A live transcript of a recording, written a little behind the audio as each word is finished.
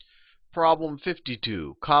Problem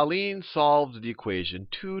 52. Colleen solved the equation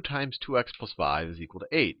 2 times 2x plus 5 is equal to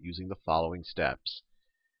 8 using the following steps.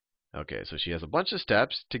 Okay, so she has a bunch of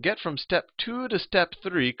steps. To get from step 2 to step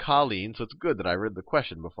 3, Colleen, so it's good that I read the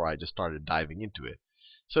question before I just started diving into it.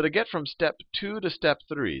 So to get from step 2 to step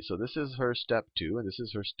 3, so this is her step 2 and this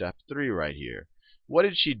is her step 3 right here. What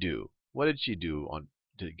did she do? What did she do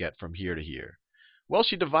to get from here to here? Well,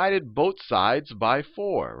 she divided both sides by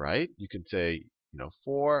 4, right? You can say,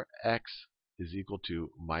 4x is equal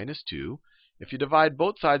to minus 2. If you divide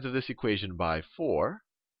both sides of this equation by 4,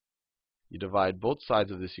 you divide both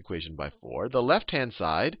sides of this equation by 4. The left-hand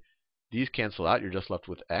side, these cancel out. You're just left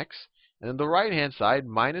with x. And then the right-hand side,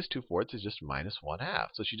 minus 2/4 is just minus 1/2.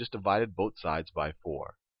 So she just divided both sides by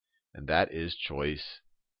 4. And that is choice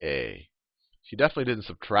A. She definitely didn't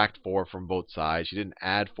subtract 4 from both sides. She didn't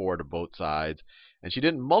add 4 to both sides. And she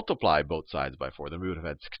didn't multiply both sides by 4. Then we would have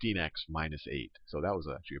had 16x minus 8. So that was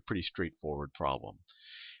actually a pretty straightforward problem.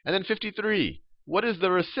 And then 53. What is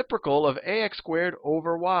the reciprocal of ax squared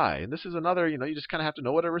over y? And this is another, you just kind of have to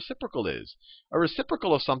know what a reciprocal is. A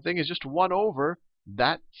reciprocal of something is just 1 over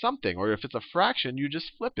that something. Or if it's a fraction, you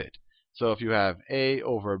just flip it. So if you have a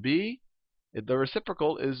over b, the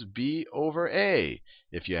reciprocal is b over a.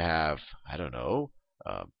 If you have, I don't know,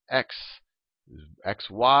 xy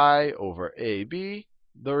over ab,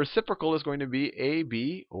 the reciprocal is going to be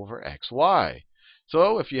ab over xy.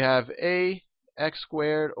 So if you have ax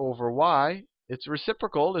squared over y, its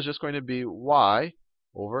reciprocal is just going to be y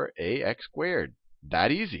over ax squared.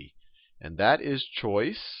 That easy. And that is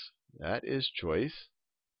choice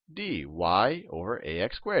D, y over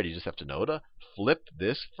ax squared. You just have to know to flip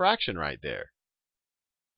this fraction right there.